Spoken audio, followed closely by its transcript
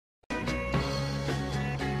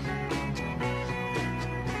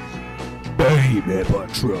Baby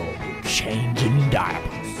Patrol, changing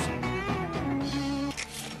diapers.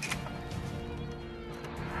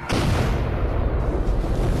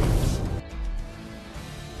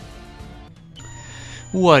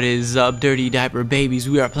 What is up, dirty diaper babies?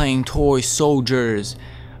 We are playing Toy Soldiers.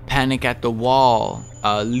 Panic at the Wall.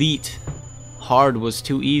 Elite. Hard was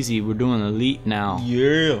too easy. We're doing Elite now.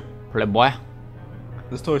 Yeah. Playboy.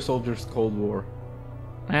 This Toy Soldiers Cold War.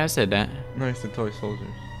 Yeah, I said that. Nice, the Toy Soldiers.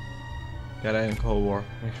 Gotta add in Cold War.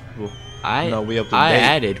 Make sure people I know we up to I date.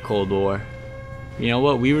 added Cold War. You know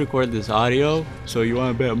what? We record this audio, so you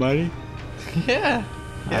want to bet money? Yeah.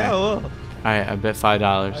 Yeah, I will. Alright, I bet I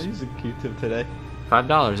 $5. used a Q-tip today.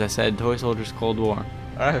 $5. I said Toy Soldiers Cold War.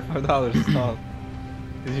 Alright, $5 is gone.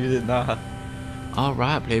 Because you did not.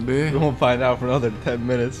 Alright, Playboy. We won't find out for another 10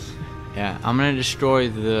 minutes. Yeah, I'm gonna destroy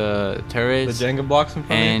the The turrets Jenga blocks in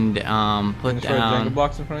front of you? and put Destroy the Jenga down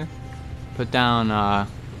blocks in front of an you?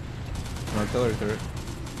 An artillery turret.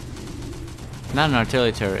 not an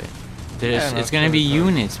artillery turret. Yeah, an It's gonna be artillery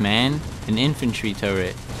turret. units, man. An infantry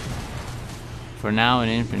turret. For now, an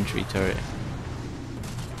infantry turret.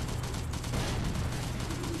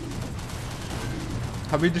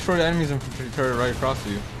 How about you destroy the enemy's infantry turret right across to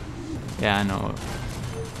you? Yeah, I know.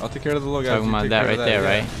 I'll take care of the little guys. Talking you about take that care right of there,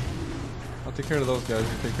 yeah. right? I'll take care of those guys.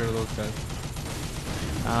 You take care of those guys.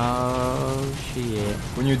 Oh shit!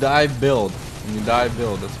 When you die, build. When you die,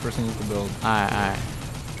 build. That's the first thing you have to build. Alright, alright.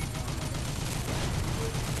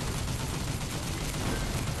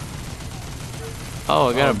 Oh,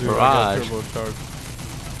 I got a Dude, barrage. I got turbo charge.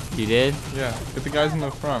 You did? Yeah, get the guys in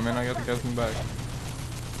the front, man. I got the guys in the back.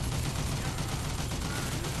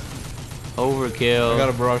 Overkill. I got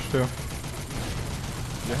a barrage too.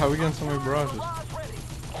 Yeah, how we getting so many barrages?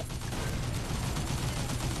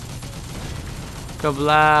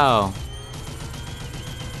 Kablow.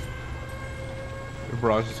 The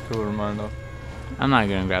barrage is cooler than mine though. I'm not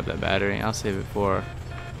gonna grab that battery. I'll save it for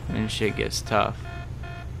when shit gets tough.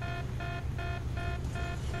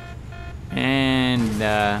 And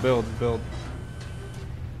Build.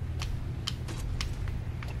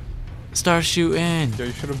 start shooting. Yo,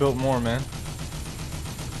 you should have built more, man.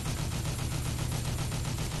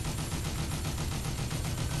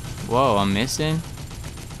 Whoa, I'm missing?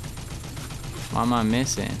 Why am I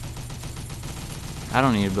missing? I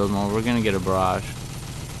don't need to build more. We're gonna get a barrage.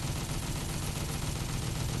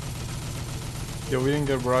 Yo, we didn't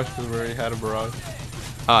get a barrage because we already had a barrage.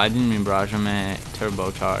 Oh, I didn't mean barrage. I meant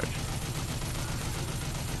turbocharge.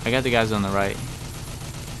 I got the guys on the right.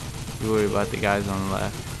 You worry about the guys on the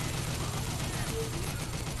left.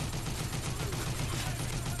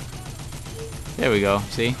 There we go.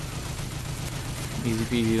 See? Easy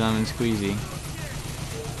peasy lemon squeezy.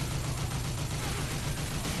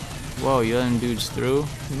 Whoa, you letting dudes through?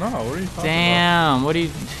 No, what are you talking Damn, what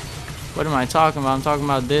am I talking about? I'm talking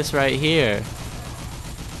about this right here.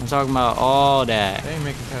 I'm talking about all that. about? They ain't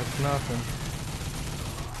making past nothing.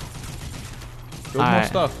 Build more Alright.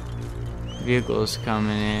 stuff. Vehicles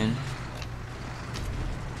coming in.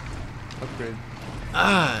 Upgrade.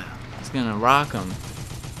 It's gonna rock them.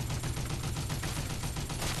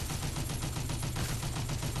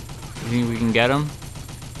 You think we can get them?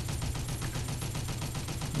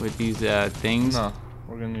 With these things? No,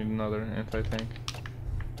 we're gonna need another anti-tank.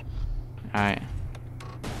 Alright.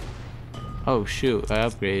 Oh shoot, I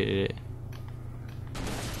upgraded it.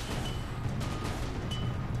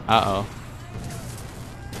 Uh-oh.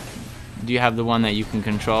 Do you have the one that you can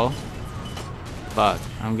control? Fuck,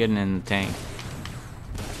 I'm getting in the tank.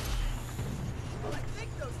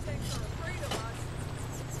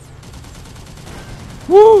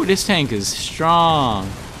 Woo, this tank is strong.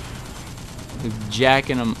 We're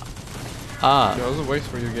jacking them up. Yo, it was a waste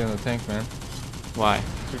for you to get in the tank, man. Why?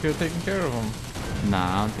 We could have taken care of them.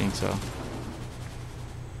 Nah, I don't think so.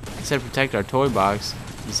 It said protect our toy box.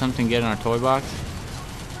 Did something get in our toy box?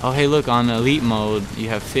 Oh, hey, look, on elite mode, you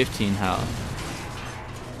have 15 health.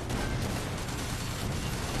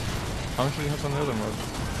 How much do you have on the other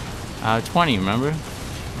mode? 20, remember?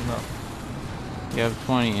 No. You have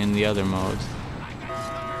 20 in the other modes.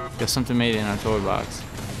 Because something made it in our toy box.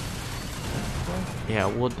 Yeah,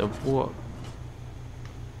 what the fuck?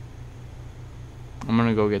 I'm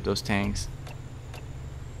gonna go get those tanks.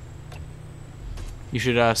 You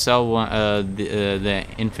should sell one, the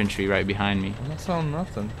infantry right behind me. I'm not selling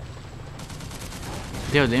nothing.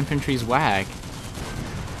 Yo, the infantry's whack.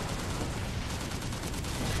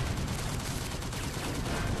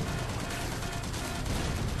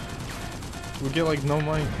 We get like no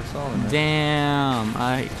money for selling it. Damn,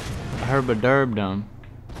 I herba-derbed them.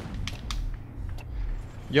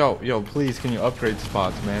 Yo, please, can you upgrade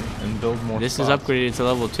spots, man, and build more This spots? is upgraded to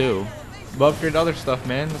level 2. But upgrade other stuff,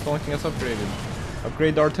 man. That's the only thing that's upgraded.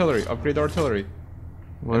 Upgrade the artillery. Upgrade the artillery.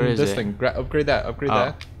 Where and is this it? thing. Upgrade that. Upgrade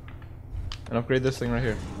that. And upgrade this thing right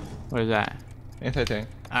here. What is that? Anti-tank.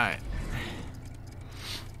 Alright.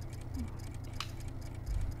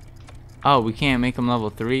 Oh, we can't make them level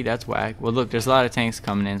 3? That's whack. Well, look, there's a lot of tanks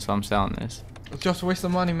coming in, so I'm selling this. It's just a waste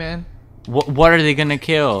of money, man. What are they gonna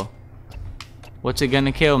kill? What's it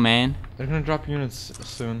gonna kill, man? They're gonna drop units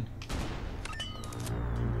soon.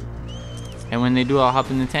 And when they do, I'll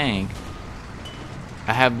hop in the tank.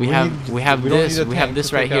 We have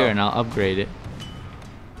this right here, and I'll upgrade it.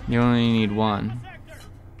 You only need one.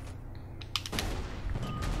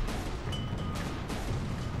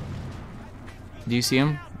 Do you see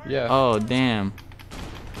him? Yeah. Oh damn!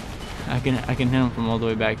 I can hit him from all the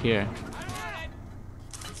way back here.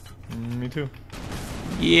 Me too.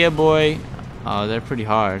 Yeah, boy. Oh, they're pretty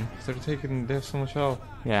hard. They have so much health.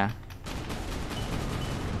 Yeah.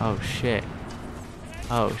 Oh shit.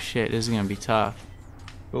 Oh shit, this is gonna be tough.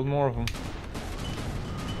 Build more of them.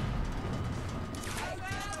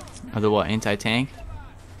 Are the what, anti-tank?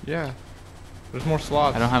 Yeah. There's more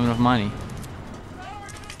slots. I don't have enough money.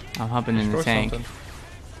 I'm hopping in the tank. Something.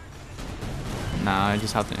 Nah, I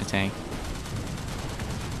just hopped in the tank.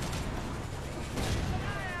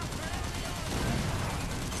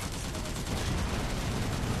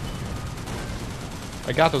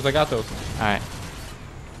 I got those. Alright.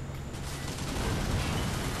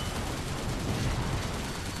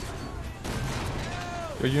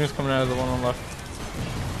 Your unit's coming out of the one on the left.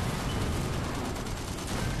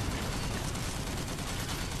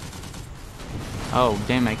 Oh,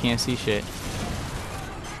 damn, I can't see shit.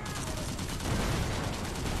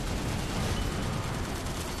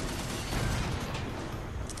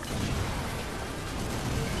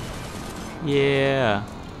 Yeah.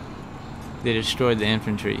 They destroyed the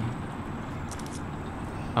infantry.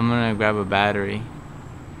 I'm gonna grab a battery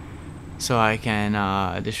so I can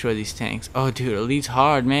destroy these tanks. Oh, dude, elite's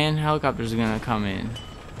hard, man. Helicopters are gonna come in.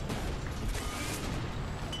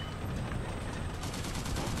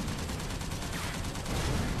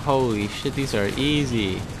 Holy shit, these are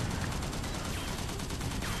easy.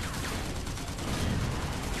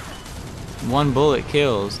 One bullet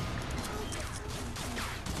kills.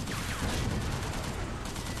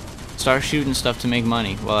 Start shooting stuff to make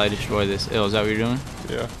money while I destroy this. Oh, is that what you're doing?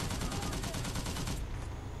 Yeah.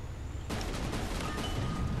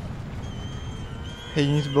 Hey,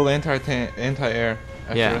 you need to build anti-air.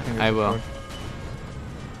 Yeah, I will.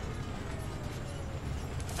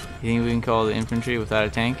 You think we can call the infantry without a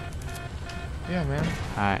tank? Yeah, man.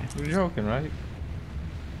 Alright. You're joking, right?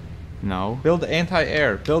 No. Build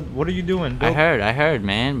anti-air. Build. What are you doing? Build. I heard,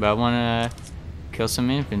 man, but I wanna kill some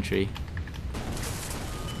infantry.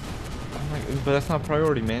 But that's not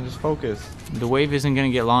priority, man. Just focus. The wave isn't gonna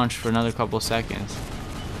get launched for another couple seconds.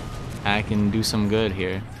 I can do some good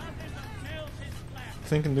here.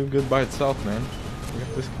 Think and do good by itself, man. We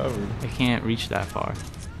got this covered. I can't reach that far.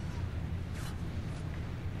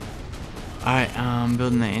 Alright, I'm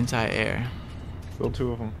building the anti-air. Build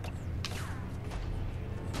 2 of them.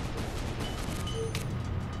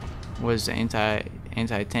 What is the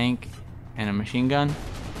anti-tank and a machine gun?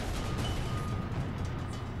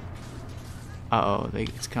 Uh-oh,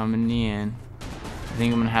 it's coming in. I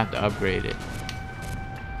think I'm gonna have to upgrade it.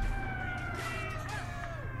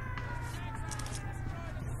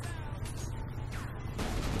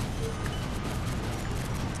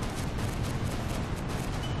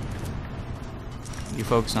 You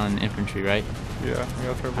focus on infantry, right? Yeah, we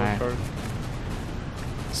got turbo Alright. charge.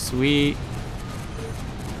 Sweet.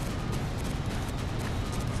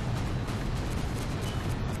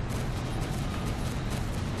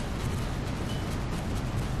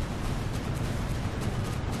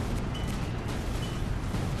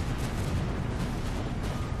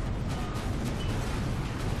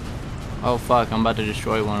 Oh fuck, I'm about to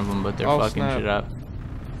destroy one of them, but they're fucking snap. shit up.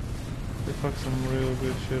 They fucked some real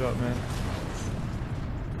good shit up, man.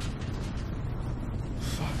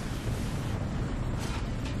 Fuck.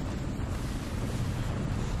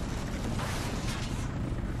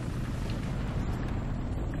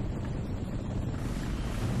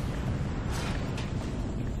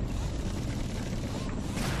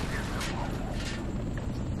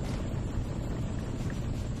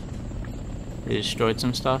 They destroyed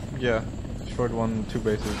some stuff. Yeah, destroyed 2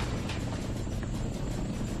 bases.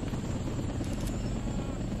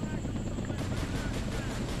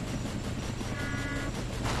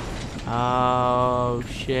 Oh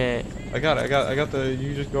shit. I got the.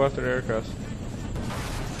 You just go after the aircraft.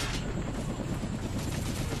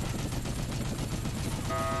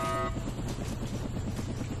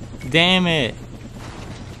 Damn it.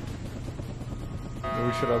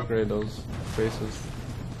 We should upgrade those bases.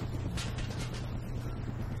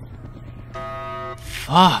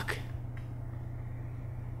 Fuck.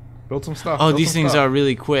 Build some stuff. Oh, build these some things stuff. are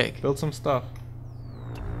really quick. Build some stuff.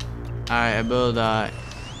 Alright, I built an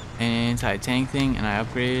anti-tank thing and I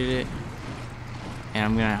upgraded it. And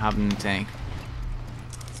I'm gonna hop in the tank.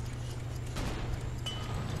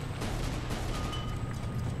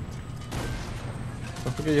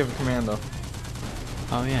 Don't forget you have a commando.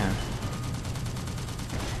 Oh yeah.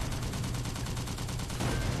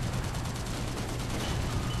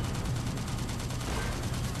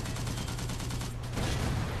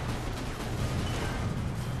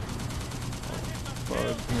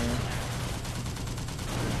 Fuck, man.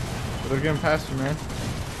 They're getting past you, man.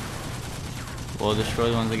 We'll destroy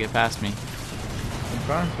the ones that get past me. I'm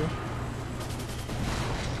trying to.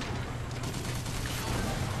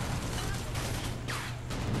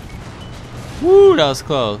 Woo, that was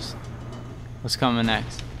close. What's coming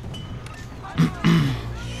next?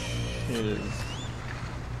 Here it is.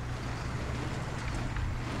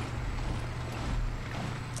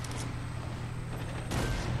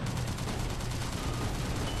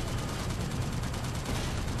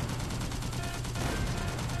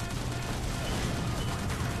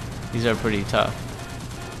 These are pretty tough.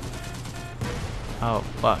 Oh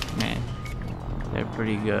fuck, man. They're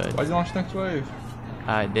pretty good. Why'd you launch next wave?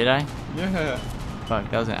 Did I? Yeah. Fuck,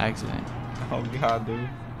 that was an accident. Oh god, dude.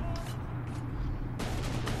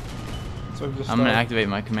 So just I'm gonna activate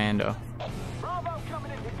my commando. Bravo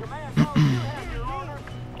coming into command. All you have, Your Honor.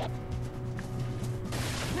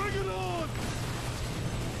 Bring it on!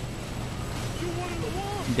 You wanted the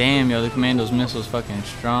war? Damn, yo, the commando's missile's fucking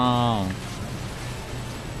strong.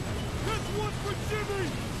 That's one for Jimmy!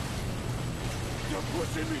 You're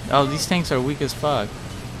pushing me. Oh, these tanks are weak as fuck.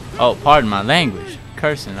 Oh, pardon my language.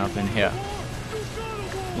 Cursing up in here.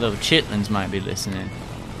 Little chitlins might be listening.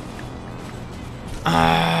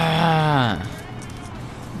 Ah,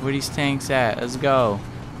 where these tanks at? Let's go.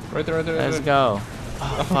 Right there, right there, right Let's there. go.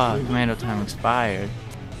 Oh fuck, commando time expired.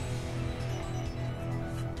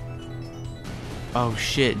 Oh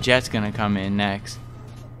shit, jet's gonna come in next.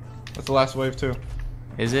 That's the last wave too.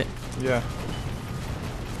 Is it? Yeah.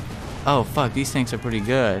 Oh fuck, these tanks are pretty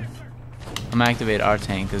good. I'm gonna activate our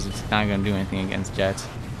tank because it's not gonna do anything against jets.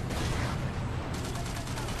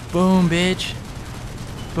 Boom, bitch.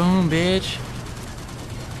 Boom, bitch.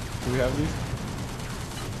 Do we have these?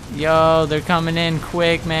 Yo, they're coming in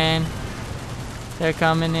quick, man. They're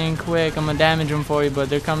coming in quick. I'm gonna damage them for you, but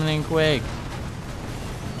they're coming in quick.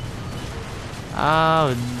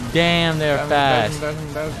 Oh, damn, they're fast.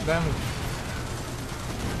 Damage.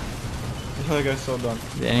 The other guy's so done.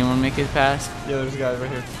 Did anyone make it past? Yeah, there's a guy right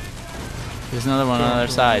here. There's another one on the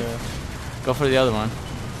other side. Yeah. Go for the other one.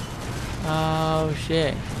 Oh,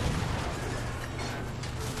 shit.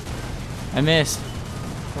 I missed.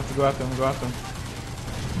 Have to go after him, go after him.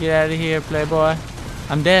 Get out of here, playboy.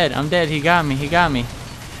 I'm dead. I'm dead. He got me. He got me.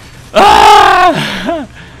 Ah!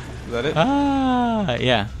 Is that it? Ah!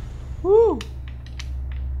 Yeah. Woo!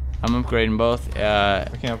 I'm upgrading both. I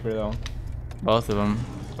can't upgrade that one. Both of them.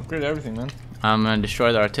 Upgrade everything, man. I'm gonna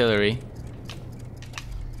destroy the artillery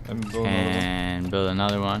And build and build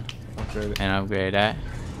another one upgrade it. and upgrade that.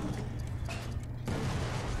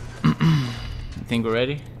 You think we're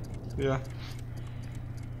ready? Yeah.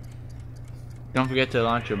 Don't forget to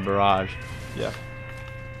launch your barrage. Yeah.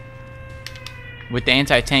 With the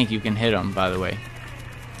anti-tank, you can hit them, by the way.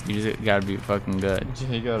 You just gotta be fucking good.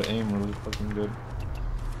 Yeah, you gotta aim really fucking good.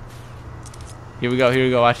 Here we go, here we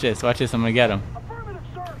go. Watch this, watch this. I'm gonna get him. Affirmative,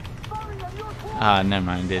 sir. Firing on your course. Ah, never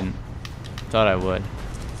mind, didn't. Thought I would.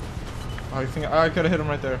 Oh, you think I could have hit him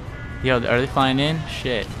right there? Yo, are they flying in?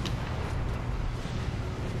 Shit.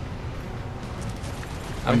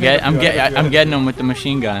 I'm getting them with the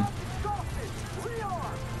machine gun.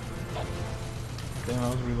 Damn, I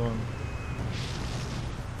was reloading.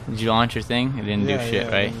 Did you launch your thing? It didn't do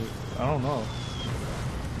shit, right? I don't know.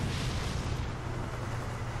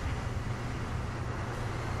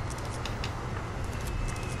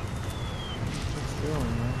 What's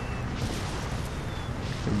doing, man?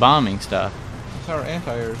 We're bombing stuff. What's our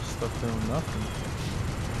anti-air stuff doing? Nothing.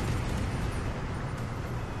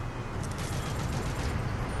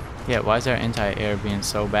 Yeah, why is our anti-air being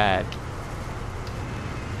so bad?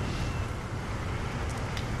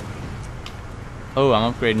 Oh,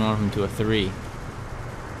 I'm upgrading one of them to a 3.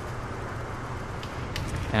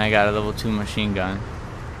 And I got a level 2 machine gun.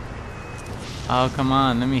 Oh, come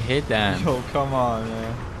on, let me hit them. Yo, come on,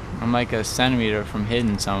 man. I'm like a centimeter from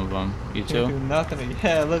hitting some of them. You Can't do too? nothing.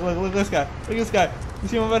 Yeah, look at this guy. Look at this guy. You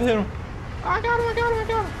see him? I'm about to hit him. I got him.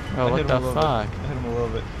 Oh, I what hit him the a little fuck? bit. I hit him a little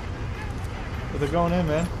bit. But they're going in,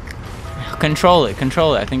 man. Control it,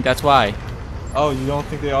 control it. I think that's why. Oh, you don't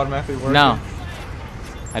think they automatically work? No,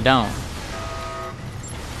 I don't.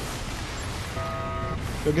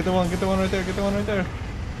 Yo, get the one right there, get the one right there.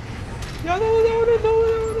 Yeah, that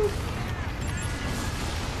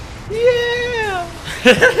one. Yeah!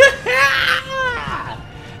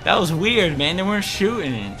 That was weird, man. They weren't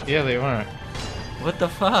shooting it. Yeah, they weren't. What the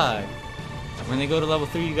fuck? When they go to level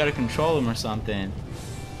 3, you gotta control them or something.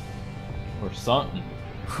 Or something.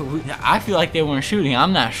 I feel like they weren't shooting.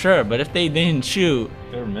 I'm not sure, but if they didn't shoot,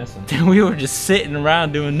 They were missing. then we were just sitting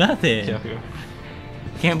around doing nothing. Yeah.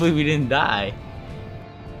 Can't believe we didn't die.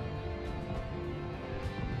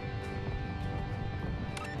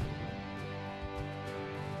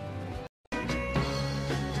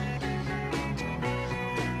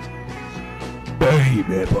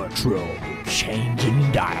 Baby Patrol,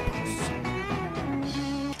 changing diapers.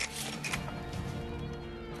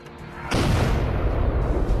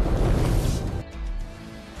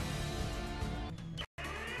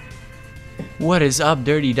 What is up,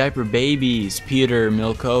 dirty diaper babies? Peter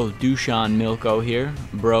Milko, Dushan Milko here.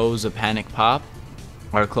 Bros a Panic Pop,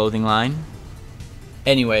 our clothing line.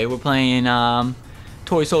 Anyway, we're playing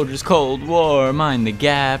Toy Soldiers Cold War, Mind the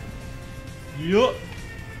Gap. Yup.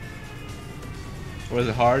 Was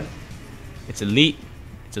it hard? It's elite.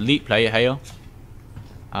 It's elite, play it, hail.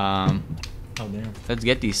 Oh damn. Let's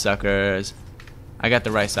get these suckers. I got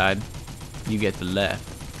the right side. You get the left.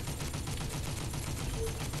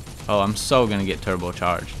 Oh, I'm so gonna get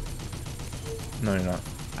turbocharged. No, you're not.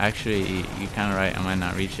 Actually, you're kinda right. I might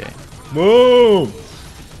not reach it. Boom!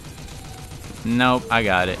 Nope, I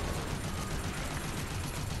got it.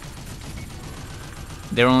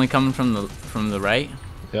 They're only coming from the right.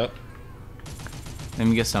 Yep. Let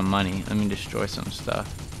me get some money. Let me destroy some stuff.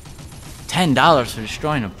 $10 for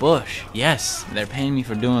destroying a bush. Yes, they're paying me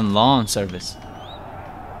for doing lawn service.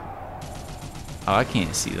 Oh, I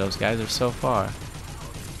can't see those guys. They're so far.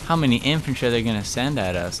 How many infantry are they gonna send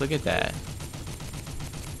at us? Look at that.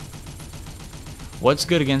 What's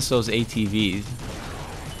good against those ATVs?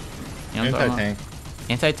 You know what I'm talking about? Anti-tank.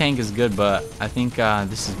 Anti-tank is good, but I think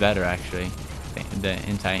this is better actually. The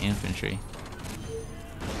anti-infantry.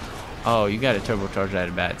 Oh, you got a turbocharger at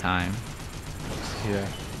a bad time. Yeah.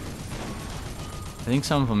 I think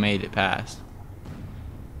some of them made it past.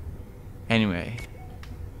 Anyway,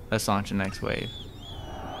 let's launch the next wave.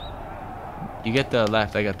 You get the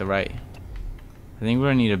left, I got the right. I think we're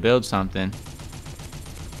gonna need to build something.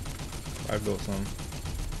 I built some.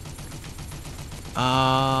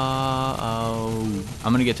 Oh,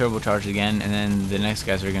 I'm gonna get turbocharged again, and then the next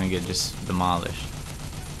guys are gonna get just demolished.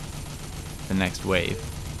 The next wave.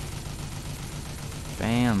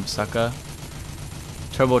 Bam, sucker.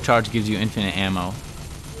 Turbocharge gives you infinite ammo.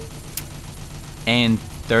 And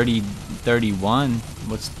 31.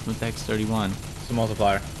 What the heck's 31? It's a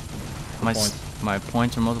multiplier. My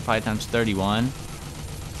points are multiplied times 31.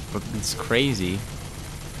 But it's crazy.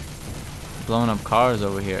 Blowing up cars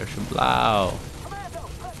over here. Shablow.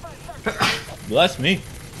 Bless me.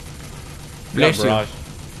 Bless you. Barrage.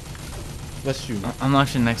 Bless you. I'm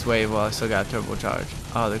launching the next wave while I still got turbocharge.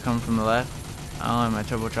 Oh, they're coming from the left. Oh, and my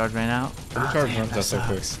turbocharge ran out. Turbocharge runs out so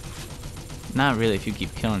quick. Not really if you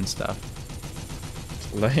keep killing stuff.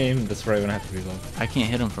 Lame. That's right when I have to reload. I can't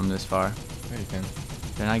hit them from this far. Yeah, you can.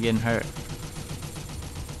 They're not getting hurt.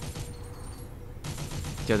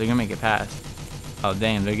 Yo, they're gonna make it past. Oh,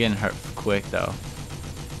 damn, they're getting hurt quick though.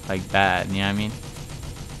 Like bad, you know what I mean?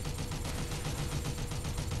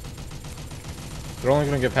 They're only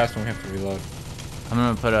gonna get past when we have to reload. I'm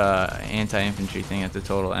gonna put a anti-infantry thing at the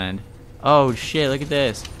total end. Oh shit, look at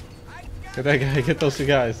this. Get that guy. Get those two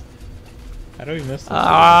guys. How do we miss those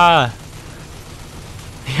Ah!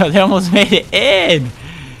 Yo, they almost made it in!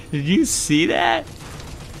 Did you see that?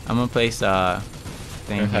 I'm gonna place a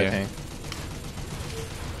thing here. Anti-tank.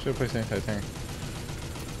 Should place anti-tank.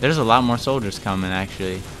 There's a lot more soldiers coming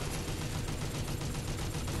actually.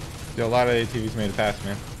 Yeah, a lot of ATVs made it past,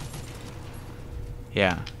 man.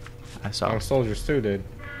 Yeah, I saw. Our soldiers too did.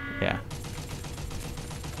 Yeah.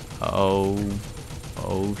 Oh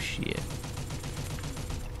shit.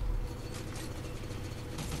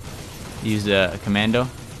 Use the commando.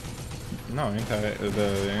 No, anti-tank.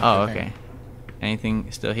 Oh, okay.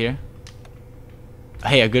 Anything still here?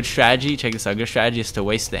 Hey, a good strategy. Check this out. A good strategy is to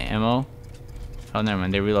waste the ammo. Oh, never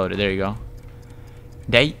mind. They reloaded. There you go.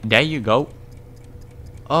 There you go.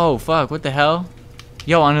 Oh fuck! What the hell?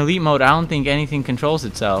 Yo, on elite mode, I don't think anything controls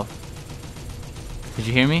itself. Did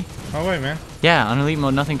you hear me? Oh wait, man. Yeah, on elite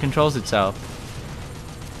mode, nothing controls itself.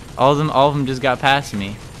 All of them just got past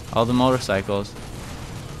me. All the motorcycles.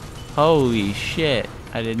 Holy shit!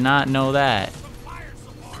 I did not know that.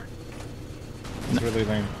 It's really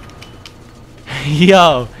lame.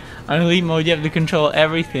 Yo, on elite mode you have to control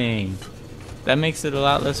everything. That makes it a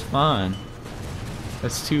lot less fun.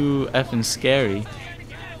 That's too effing scary.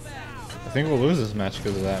 I think we'll lose this match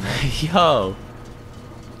because of that, man. Yo,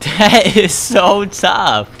 that is so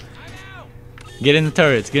tough. Get in the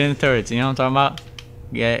turrets. Get in the turrets. You know what I'm talking about?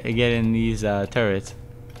 Get in these turrets.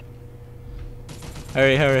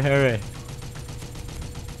 Hurry, hurry, hurry.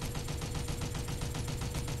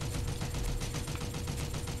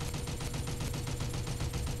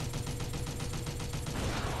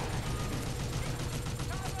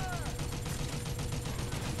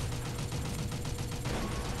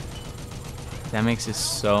 That makes it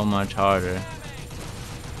so much harder.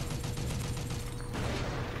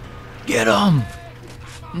 Get him!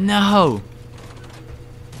 No!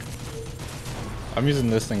 I'm using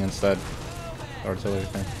this thing instead. Artillery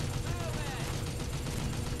thing.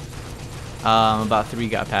 About 3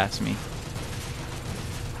 got past me.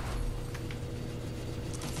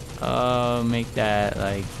 Make that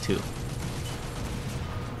like 2.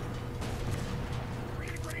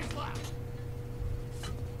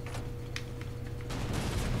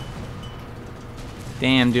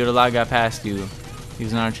 Damn, dude, a lot got past you.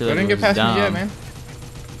 Using artillery. They didn't get was past me yet, dumb. man.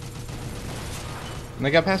 And they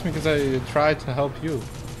got past me because I tried to help you.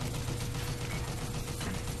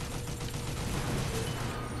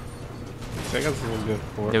 So I got this a little good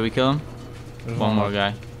for. Did we kill him? There's One more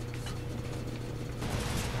guy.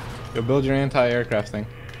 Yo, build your anti-aircraft thing.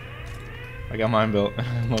 I got mine built.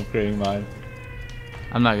 I'm upgrading mine.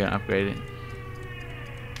 I'm not gonna upgrade it.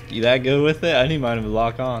 You that good with it? I need mine to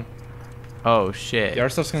lock on. Oh shit. Yeah, our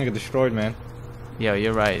stuff's gonna get destroyed, man. Yo,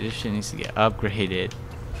 you're right. This shit needs to get upgraded.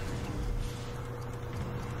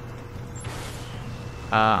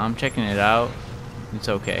 I'm checking it out. It's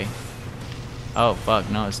okay. Oh fuck,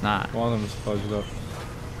 no, it's not. One of them is fudged up.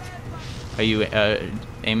 Are you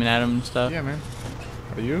aiming at him and stuff? Yeah, man.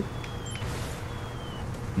 Are you?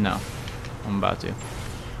 No, I'm about to.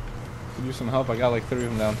 Could use some help. I got like 3 of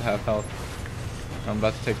them down to half health. I'm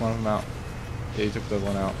about to take one of them out. Yeah, you took the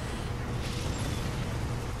one out.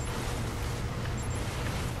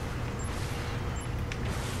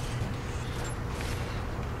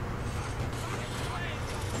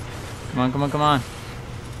 Come on, come on, come on.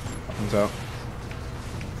 One's out.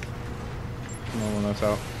 No one that's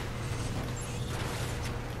out.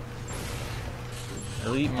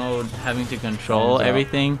 Elite mode, having to control One's out.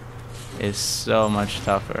 everything is so much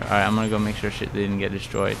tougher. Alright, I'm gonna go make sure shit didn't get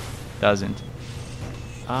destroyed. Doesn't.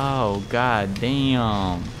 Oh, god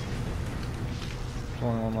damn. There's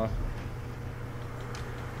only one left.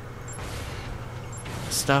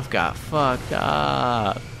 Stuff got fucked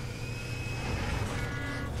up.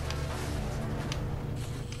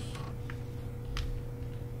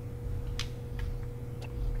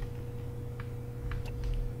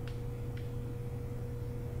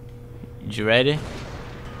 You ready?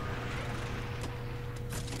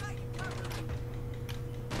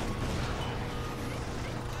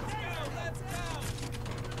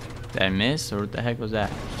 Did I miss, or what the heck was that?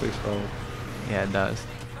 6 forward. Yeah, it does.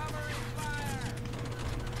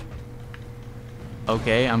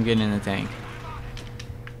 Okay, I'm getting in the tank.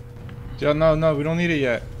 Yeah, no, we don't need it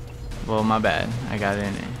yet. Well, my bad. I got in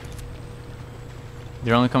it.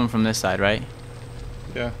 They're only coming from this side, right?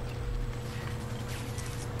 Yeah.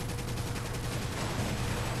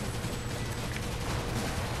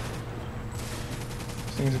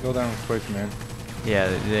 Things go down quick, man. Yeah,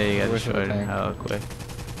 they got Wish of a destroyed tank. hella quick.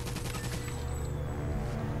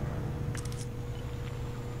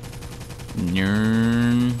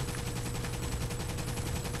 Nern.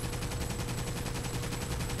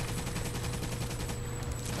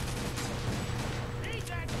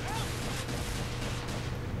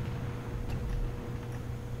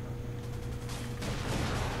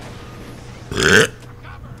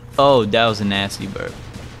 Oh, that was a nasty burp.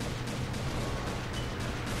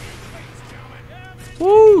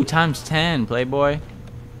 Woo! Times 10, Playboy.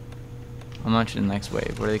 How much in the next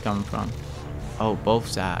wave? Where are they coming from? Oh, both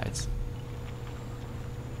sides.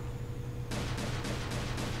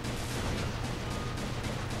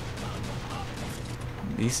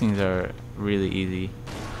 These things are really easy.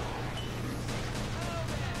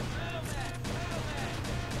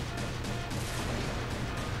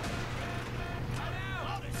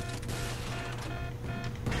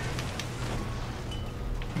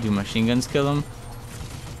 Do machine guns kill them?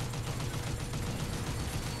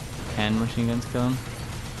 Can machine guns kill them?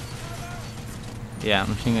 Yeah,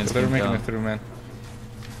 machine guns They were can making kill it them. through, man.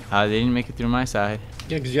 They didn't make it through my side.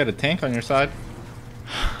 Yeah, because you had a tank on your side.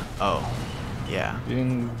 Oh, yeah. You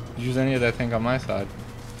didn't use any of that tank on my side.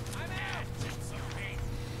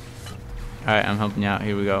 Alright, I'm helping you out.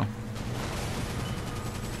 Here we go.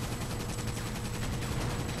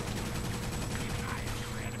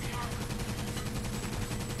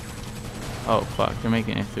 Oh fuck, they're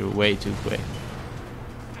making it through way too quick.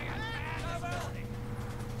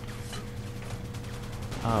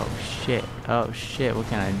 Oh shit, what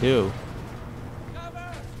can I do?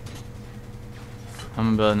 I'm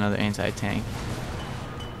gonna build another anti-tank.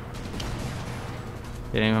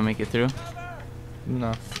 Did anyone make it through?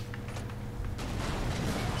 No.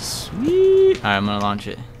 Sweet! Alright, I'm gonna launch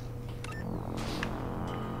it.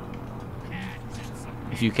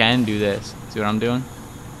 If you can, do this. See what I'm doing?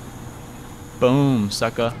 Boom,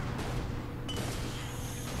 sucker.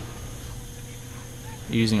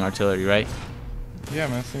 You're using artillery, right? Yeah,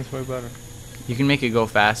 man, this thing's way better. You can make it go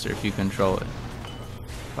faster if you control it.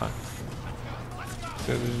 Fuck.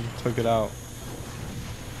 So they just took it out.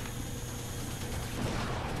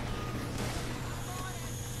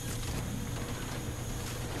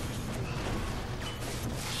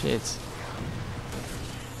 Shit.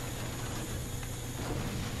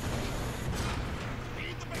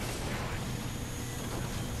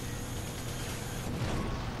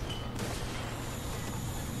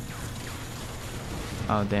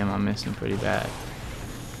 Oh damn, I'm missing pretty bad.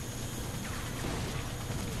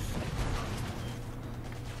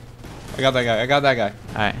 I got that guy. I got that guy.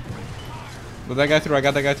 Alright. Let that guy through. I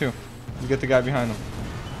got that guy too. You get the guy behind him.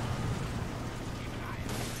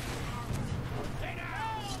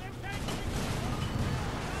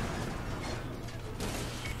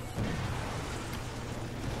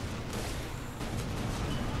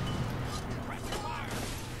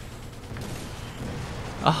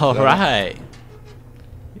 Alright.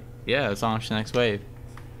 Yeah, let's launch the next wave.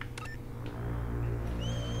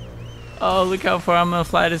 Oh, look how far I'm gonna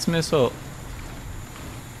fly this missile.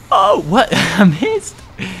 Oh, what? I missed.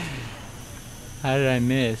 How did I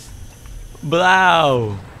miss?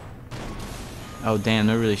 Blow. Oh, damn,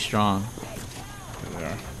 they're really strong. They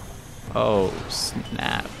are. Oh,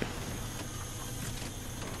 snap.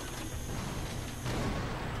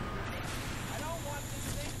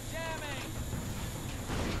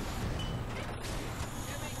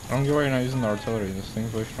 I don't get why you're not using the artillery. This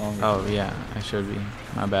thing's way stronger. Oh, yeah, I should be.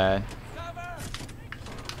 My bad.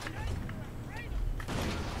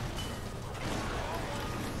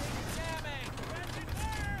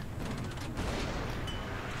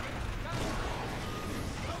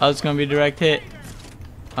 Oh, it's gonna be a direct hit.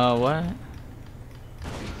 Oh, what?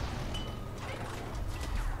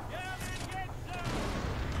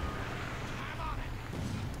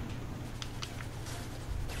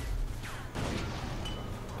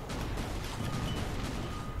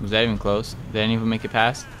 Was that even close? Did anyone make it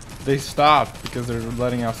past? They stopped because they're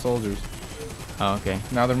letting out soldiers. Oh, okay.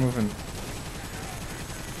 Now they're moving.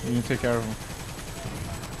 You can take care of them.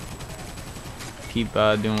 Keep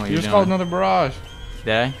doing what You you're just doing. called another barrage.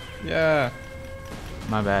 Did I? Yeah.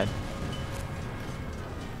 My bad.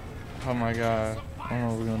 Oh my god. I don't know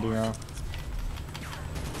what we're gonna do now.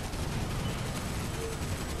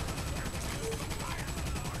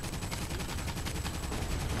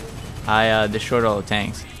 I destroyed all the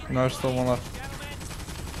tanks. No, there's still one left.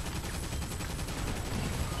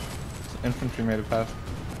 Infantry made it past.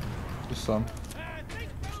 Just some.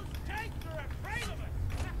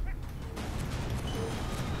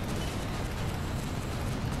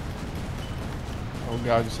 Oh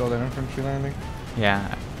god, you saw that infantry landing?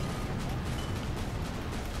 Yeah.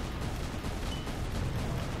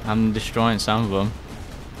 I'm destroying some of them.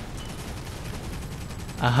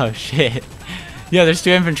 Oh shit. Yo, there's 2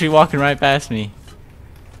 infantry walking right past me.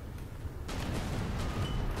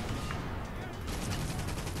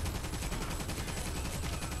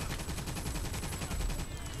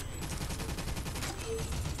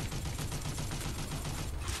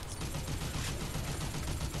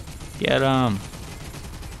 Get 'em.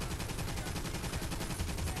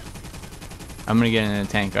 I'm gonna get in a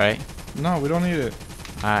tank, alright? No, we don't need it.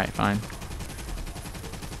 Alright, fine.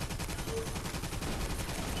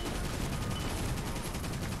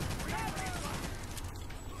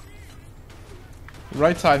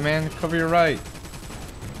 Right side, man. Cover your right.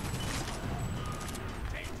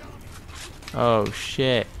 Oh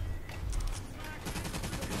shit.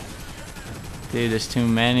 Dude, there's too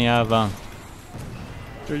many of them.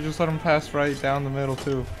 Dude, just let them pass right down the middle,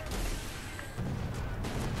 too.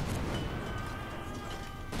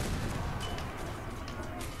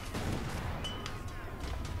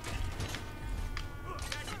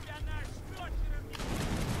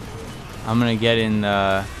 I'm gonna get in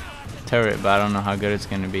the turret, but I don't know how good it's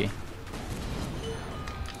gonna be.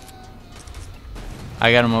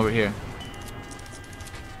 I got him over here.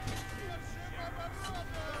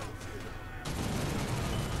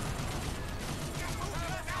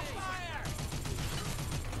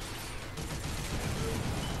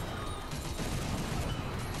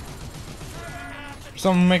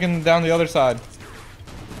 Someone making down the other side.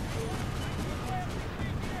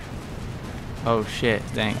 Oh shit,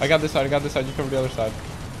 thanks. I got this side. I got this side. You cover the other side.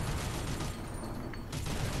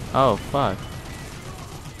 Oh fuck.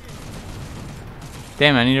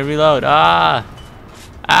 Damn, I need to reload. Ah!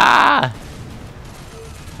 Ah!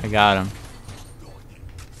 I got him.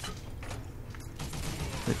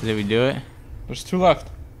 Did we do it? There's 2 left.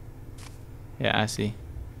 Yeah, I see.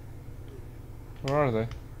 Where are they?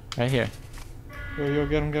 Right here. Yo,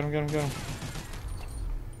 get him, get him, get him, get him.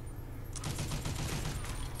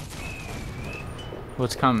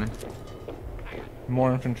 What's coming?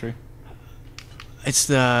 More infantry. It's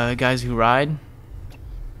the guys who ride.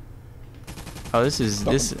 Oh, this is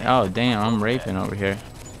this. Oh, damn! I'm raping over here.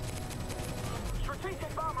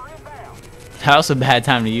 That was a bad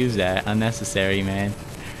time to use that. Unnecessary, man.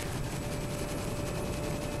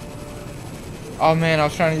 Oh man, I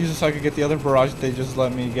was trying to use it so I could get the other barrage that they just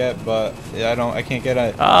let me get, but yeah, I can't get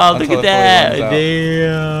it. Oh, look at that!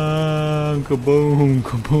 Damn! Kaboom!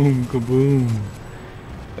 Kaboom! Kaboom!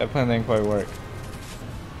 That plan didn't quite work.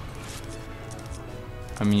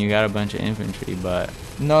 I mean, you got a bunch of infantry, but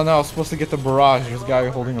No, I was supposed to get the barrage. There's a guy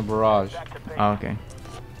holding a barrage. oh, okay.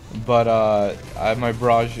 But my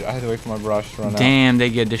barrage, I had to wait for my barrage to run out. Damn, they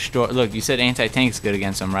get destroyed. Look, you said anti-tank's good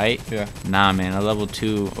against them, right? Yeah. Nah, man, a level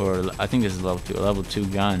 2, or I think this is level 2. A level 2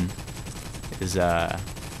 gun is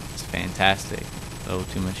it's fantastic. Level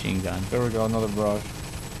 2 machine gun. There we go, another barrage.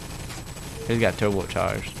 He's got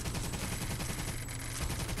turbocharged.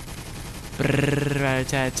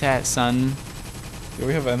 Rat-tat-tat, son. Yeah,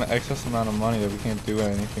 we have an excess amount of money that we can't do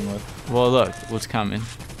anything with. Well, look, what's coming.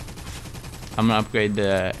 I'm gonna upgrade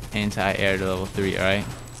the anti-air to level 3, alright?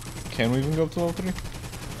 Can we even go up to level 3?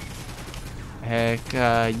 Heck,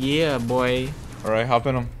 yeah, boy. Alright, hop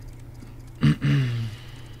in them.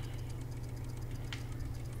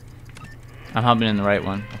 I'm hopping in the right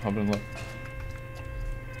one. I'm hopping left.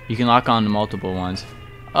 You can lock on to multiple ones.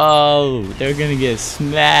 Oh, they're gonna get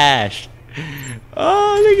smashed.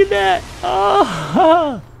 Oh, look at that.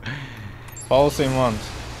 Oh. Follow the same ones,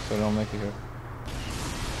 so they don't make it here.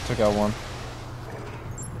 Took out one.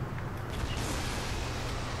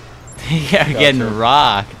 They are getting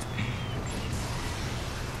rocked.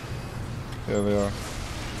 There they are.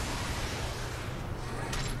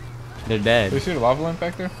 They're dead. Did you see the lava lamp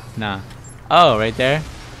back there? Nah. Oh, right there.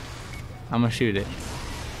 I'm gonna shoot it.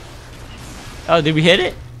 Oh, did we hit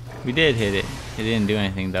it? We did hit it. It didn't do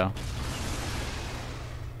anything though.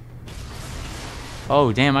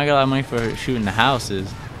 Oh, damn, I got a lot of money for shooting the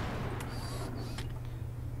houses.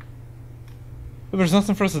 But there's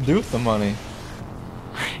nothing for us to do with the money.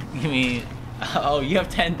 You mean, oh, you have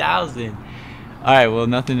 10,000. Alright, well,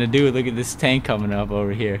 nothing to do. Look at this tank coming up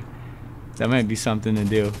over here. That might be something to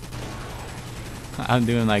do. I'm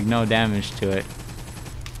doing like no damage to it.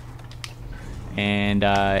 And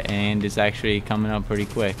it's actually coming up pretty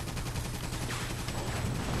quick.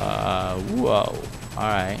 Whoa.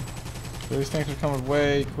 Alright. So these tanks are coming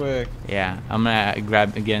way quick. Yeah, I'm gonna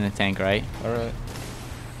get in the tank, right? Alright.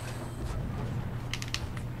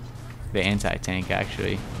 The anti-tank,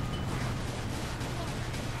 actually.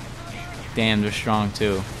 Damn, they're strong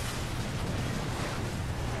too.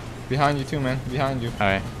 Behind you too, man. Behind you.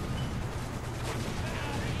 Alright.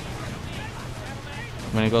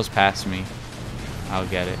 When it goes past me, I'll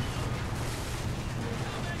get it.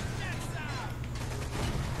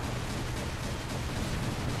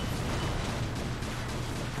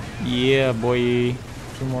 Yeah, boy.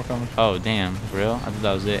 2 more coming. Oh, damn. For real? I thought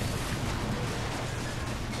that was it.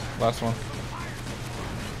 Last one.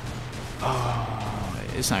 Oh,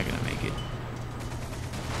 it's not gonna make it.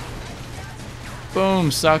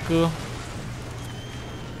 Boom, sucker.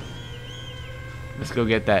 Let's go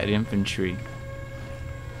get that infantry.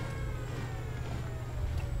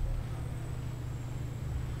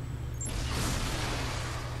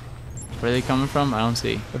 Where are they coming from? I don't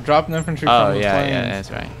see. They're dropping infantry Oh, from the yeah, planes. yeah,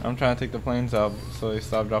 that's right. I'm trying to take the planes out so they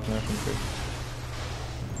stop dropping infantry.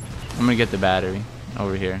 I'm gonna get the battery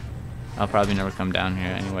over here. I'll probably never come down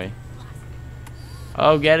here anyway.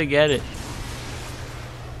 Oh, get it, get it.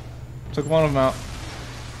 Took one of them out.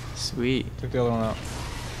 Sweet. Took the other one out.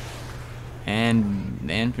 And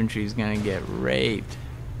the infantry's gonna get raped.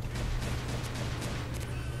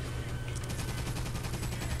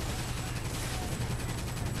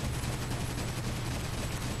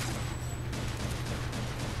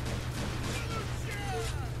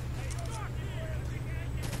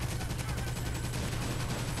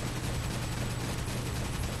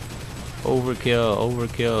 Overkill,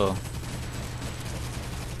 overkill.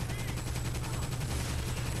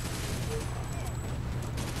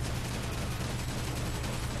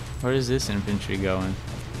 Where is this infantry going?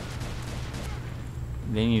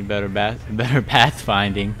 They need better path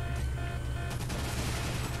finding.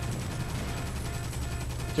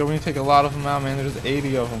 Yo, we need to take a lot of them out, man. There's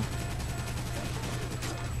 80 of them.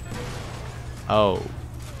 Oh.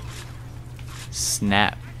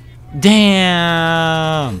 Snap.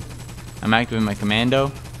 Damn! I'm activating my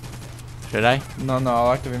commando. Should I? No,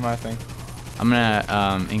 I'll activate my thing. I'm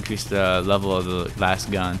gonna increase the level of the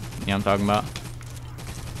last gun. You know what I'm talking about?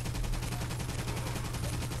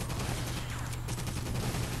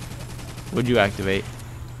 What'd you activate?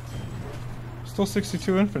 Still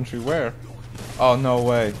 62 infantry. Where? Oh, no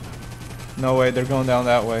way. No way. They're going down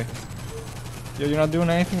that way. Yo, you're not doing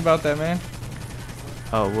anything about that, man.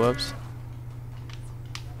 Oh, whoops.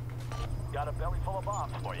 Got a belly full of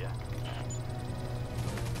bombs for you.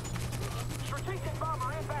 Strategic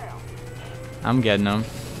bomber inbound. I'm getting them.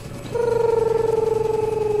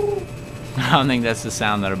 I don't think that's the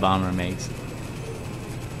sound that a bomber makes.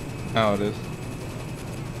 Oh, it is.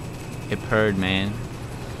 It purred, man.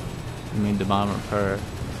 It made the bomber purr.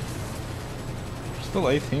 There's still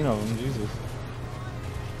 18 of them. Jesus.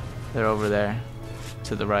 They're over there.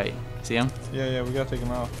 To the right. See them? Yeah, we gotta take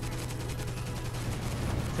them out.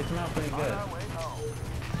 Take them out pretty good.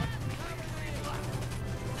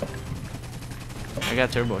 I got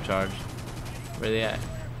turbocharged. Where they at?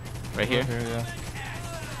 Right here? Here, yeah.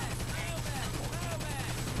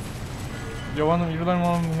 Yo, you letting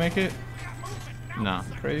one of them make it? No.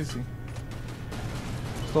 Crazy.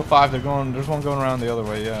 Still 5. They're going. There's one going around the other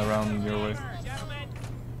way. Yeah, around your way.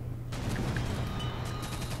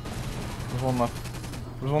 There's one left.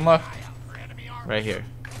 There's one left. Right here.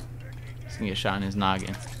 He's gonna get shot in his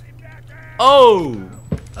noggin. Oh!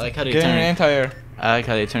 I like how they Get in turn. an anti-air. I like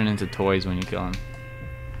how they turn into toys when you kill them.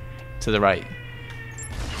 To the right.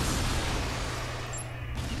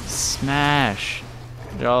 Smash.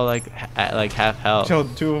 They're all like at like half health. Chill,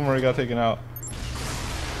 2 of them already got taken out.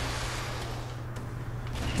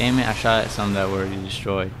 Damn it! I shot at some that were already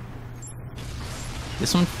destroyed.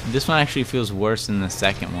 This one actually feels worse than the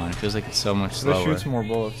second one. It feels like it's so much They slower. shoot some more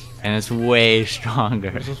bullets. And it's way stronger.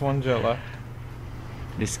 There's just one jet left.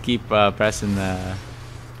 Just keep pressing the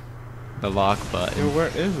lock button. Yo, where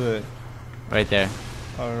is it? Right there.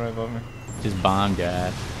 Oh, right above me. Just bombed your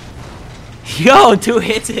ass. Yo, 2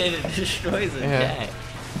 hits and it destroys the Yeah. jet.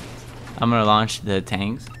 I'm gonna launch the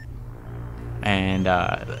tanks. And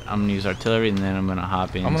I'm gonna use artillery and then I'm gonna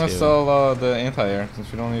hop into... I'm gonna sell the anti-air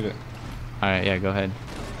since we don't need it. Alright, yeah, go ahead.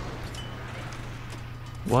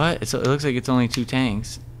 What? It looks like it's only 2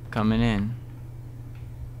 tanks coming in.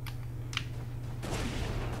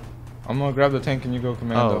 I'm gonna grab the tank and you go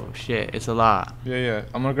commando. Oh shit, it's a lot. Yeah.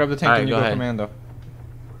 I'm gonna grab the tank Alright, and you go go ahead. commando.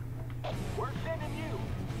 We're sending you,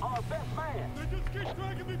 our best man. They just keep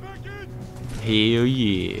dragging me back in. Hell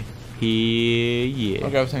yeah. Hell I'll yeah.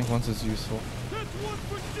 grab the tank once it's useful. That's one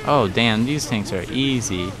for shit. Oh damn, these tanks are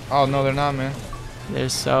easy. Oh no, they're not, man. They're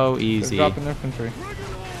so They're easy. dropping infantry.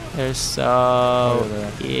 They're so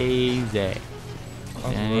Oh, easy. Did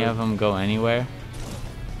any of them go anywhere?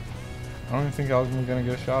 I don't even think I was gonna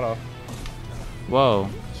get a shot off. Whoa.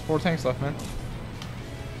 There's 4 tanks left, man.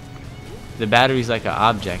 The battery's like an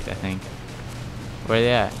object, I think. Where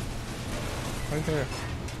they at? Right there.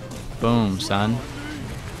 Boom, son.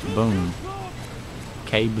 Boom.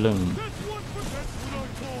 K Bloom.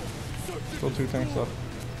 Still 2 tanks left.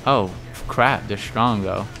 Oh, crap. They're strong,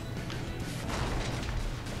 though.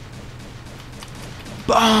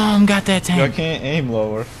 Boom! Got that Yo, I tank. can't aim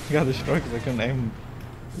lower. I got destroyed because I couldn't aim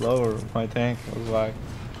lower with my tank. I was like,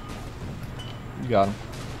 you got him.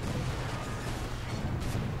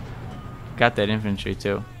 Got that infantry,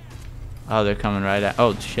 too. Oh, they're coming right at...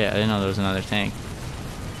 Oh, shit. I didn't know there was another tank.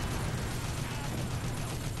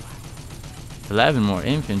 11 more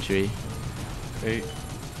infantry. 8.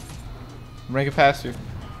 Bring it past you.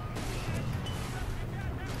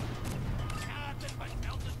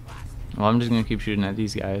 Well, I'm just gonna keep shooting at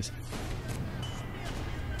these guys.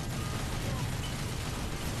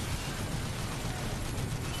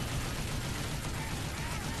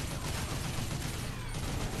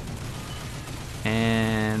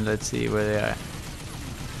 And let's see where they are.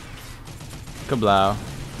 Kablow.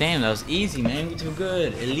 Damn, that was easy, man. You're too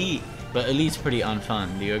good. Elite. But Elite's pretty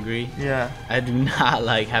unfun. Do you agree? Yeah. I do not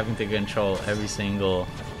like having to control every single